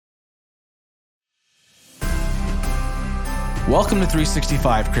Welcome to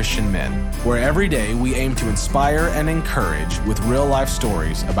 365 Christian Men, where every day we aim to inspire and encourage with real-life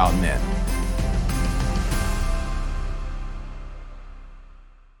stories about men.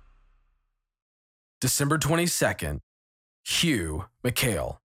 December 22nd, Hugh,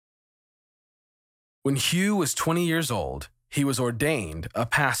 McKail. When Hugh was 20 years old, he was ordained a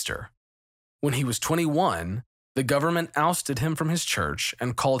pastor. When he was 21, the government ousted him from his church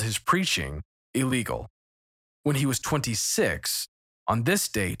and called his preaching illegal. When he was 26, on this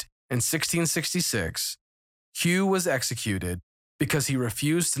date in 1666, Hugh was executed because he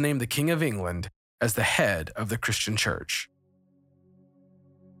refused to name the King of England as the head of the Christian church.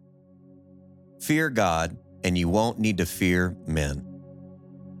 Fear God, and you won't need to fear men.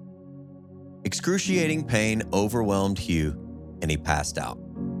 Excruciating pain overwhelmed Hugh, and he passed out.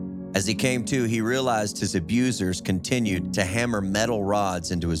 As he came to, he realized his abusers continued to hammer metal rods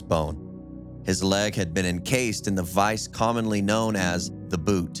into his bone. His leg had been encased in the vice commonly known as the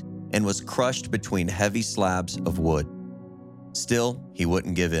boot and was crushed between heavy slabs of wood. Still, he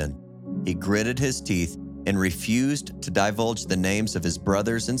wouldn't give in. He gritted his teeth and refused to divulge the names of his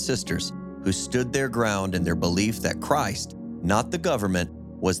brothers and sisters who stood their ground in their belief that Christ, not the government,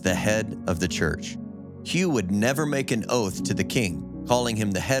 was the head of the church. Hugh would never make an oath to the king, calling him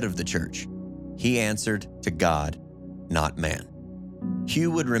the head of the church. He answered to God, not man. Hugh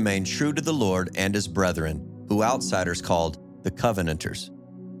would remain true to the Lord and his brethren, who outsiders called the Covenanters.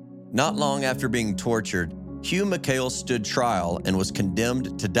 Not long after being tortured, Hugh McKail stood trial and was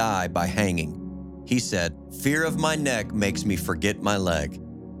condemned to die by hanging. He said, "Fear of my neck makes me forget my leg.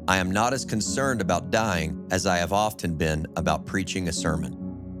 I am not as concerned about dying as I have often been about preaching a sermon."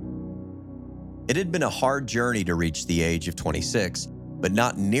 It had been a hard journey to reach the age of 26, but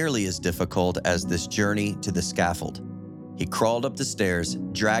not nearly as difficult as this journey to the scaffold. He crawled up the stairs,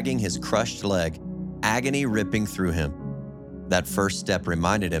 dragging his crushed leg, agony ripping through him. That first step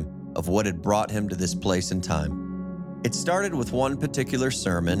reminded him of what had brought him to this place and time. It started with one particular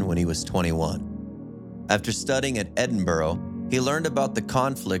sermon when he was 21. After studying at Edinburgh, he learned about the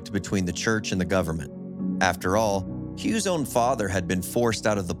conflict between the church and the government. After all, Hugh's own father had been forced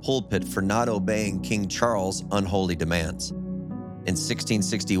out of the pulpit for not obeying King Charles' unholy demands. In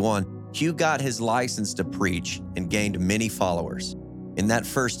 1661, Hugh got his license to preach and gained many followers. In that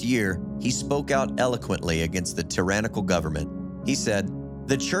first year, he spoke out eloquently against the tyrannical government. He said,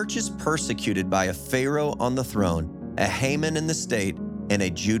 "The church is persecuted by a Pharaoh on the throne, a Haman in the state, and a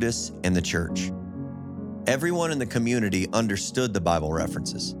Judas in the church." Everyone in the community understood the Bible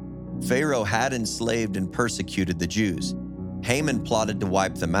references. Pharaoh had enslaved and persecuted the Jews. Haman plotted to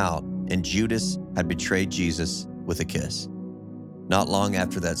wipe them out, and Judas had betrayed Jesus with a kiss. Not long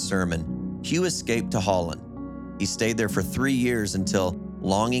after that sermon, Hugh escaped to Holland. He stayed there for 3 years until,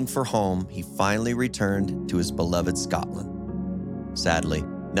 longing for home, he finally returned to his beloved Scotland. Sadly,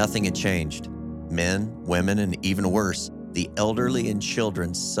 nothing had changed. Men, women, and even worse, the elderly and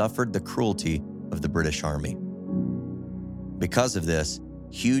children suffered the cruelty of the British Army. Because of this,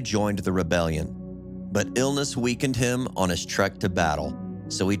 Hugh joined the rebellion, but illness weakened him on his trek to battle,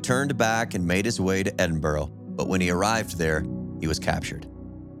 so he turned back and made his way to Edinburgh, but when he arrived there, he was captured.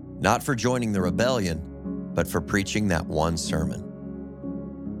 Not for joining the rebellion, but for preaching that one sermon.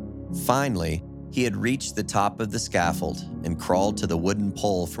 Finally, he had reached the top of the scaffold and crawled to the wooden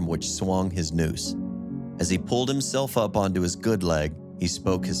pole from which swung his noose. As he pulled himself up onto his good leg, he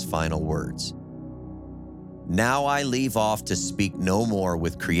spoke his final words. "Now I leave off to speak no more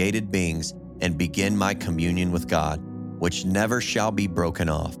with created beings and begin my communion with God, which never shall be broken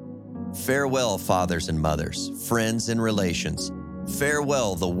off. Farewell, fathers and mothers, friends and relations.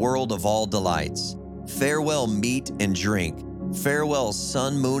 Farewell, the world of all delights. Farewell, meat and drink. Farewell,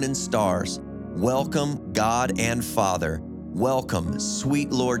 sun, moon, and stars. Welcome, God and Father. Welcome,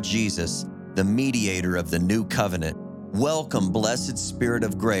 sweet Lord Jesus, the mediator of the new covenant. Welcome, blessed Spirit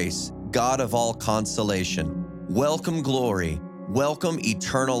of grace, God of all consolation. Welcome, glory. Welcome,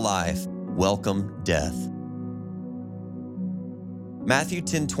 eternal life. Welcome, death." Matthew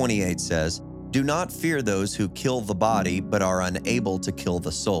 10:28 says, "Do not fear those who kill the body but are unable to kill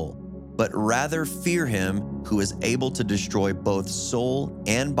the soul, but rather fear him who is able to destroy both soul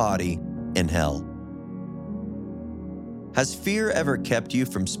and body in hell." Has fear ever kept you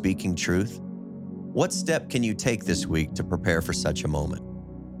from speaking truth? What step can you take this week to prepare for such a moment?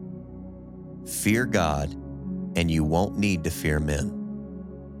 Fear God, and you won't need to fear men.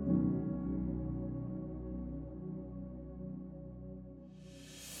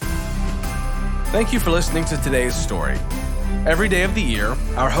 Thank you for listening to today's story. Every day of the year,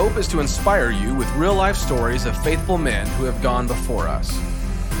 our hope is to inspire you with real-life stories of faithful men who have gone before us.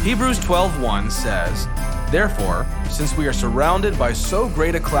 Hebrews 12:1 says, Therefore, since we are surrounded by so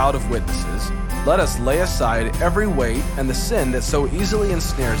great a cloud of witnesses, let us lay aside every weight and the sin that so easily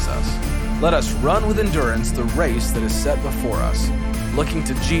ensnares us. Let us run with endurance the race that is set before us, looking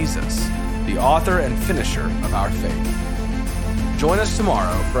to Jesus, the author and finisher of our faith. Join us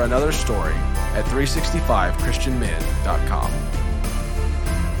tomorrow for another story at 365christianmen.com.